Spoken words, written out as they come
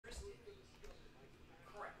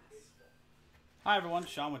Hi everyone,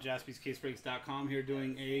 Sean with JaspysCaseBreaks.com here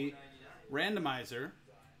doing a randomizer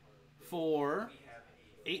for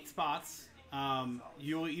 8 spots.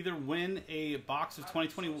 You'll either win a box of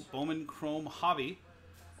 2020 Bowman Chrome Hobby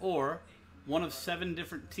or one of 7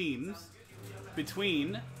 different teams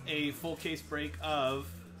between a full case break of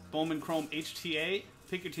Bowman Chrome HTA,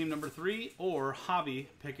 pick your team number 3, or Hobby,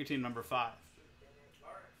 pick your team number 5.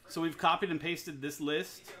 So we've copied and pasted this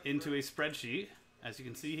list into a spreadsheet, as you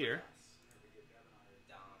can see here.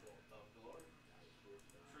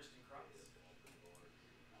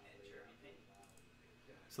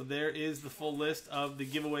 So there is the full list of the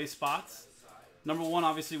giveaway spots. Number 1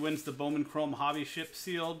 obviously wins the Bowman Chrome Hobby ship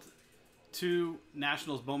sealed. 2,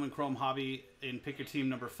 Nationals Bowman Chrome Hobby in pick your team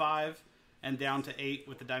number 5. And down to 8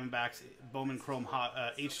 with the Diamondbacks Bowman Chrome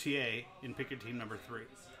HTA in pick your team number 3.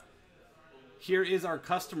 Here is our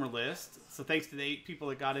customer list. So thanks to the 8 people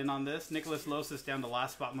that got in on this. Nicholas Losis down to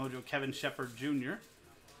Last Spot Mojo, Kevin Shepard Jr.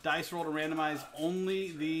 Dice roll to randomize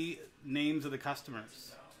only the names of the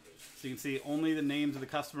customers. So you can see only the names of the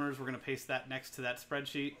customers. We're going to paste that next to that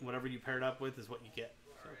spreadsheet. Whatever you pair it up with is what you get.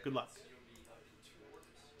 So good luck.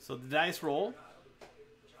 So the dice roll,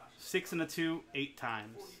 6 and a 2, 8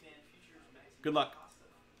 times. Good luck.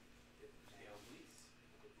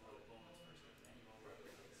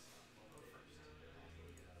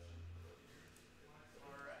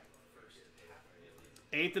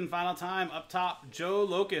 Eighth and final time, up top, Joe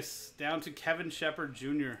Locus down to Kevin Shepard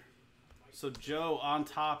Jr. So Joe, on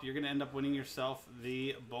top, you're going to end up winning yourself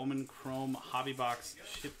the Bowman Chrome Hobby Box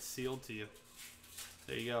shipped sealed to you.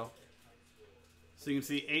 There you go. So you can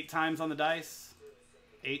see 8 times on the dice,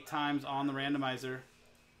 8 times on the randomizer.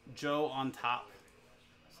 Joe on top.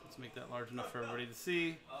 So let's make that large enough for everybody to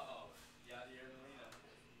see.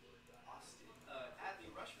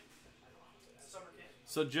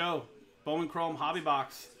 So Joe, Bowman Chrome Hobby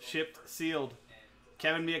Box shipped sealed.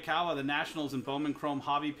 Kevin Miyakawa, the Nationals in Bowman Chrome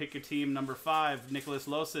Hobby, pick your team number 5. Nicholas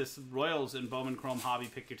Losis, Royals in Bowman Chrome Hobby,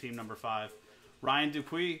 pick your team number 5. Ryan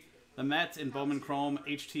Dupuis, the Mets in Bowman Chrome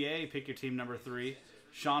HTA, pick your team number 3.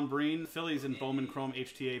 Sean Breen, Phillies in Bowman Chrome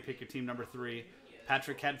HTA, pick your team number 3.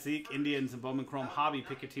 Patrick Katzik, Indians in Bowman Chrome Hobby,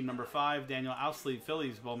 pick your team number 5. Daniel Ousley,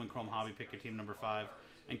 Phillies, Bowman Chrome Hobby, pick your team number 5.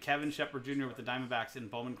 And Kevin Shepard Jr. with the Diamondbacks in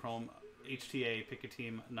Bowman Chrome HTA, pick your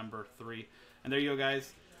team number 3. And there you go,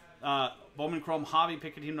 guys. Bowman Chrome Hobby,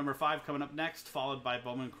 pick your team number 5 coming up next, followed by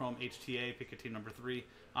Bowman Chrome HTA, pick your team number 3.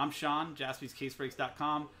 I'm Sean,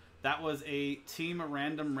 JaspysCaseBreaks.com. That was a team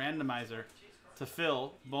random randomizer to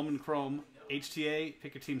fill Bowman Chrome HTA,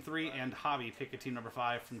 pick your team 3, and Hobby, pick your team number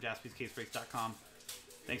 5 from JaspysCaseBreaks.com.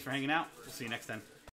 Thanks for hanging out. We'll see you next time.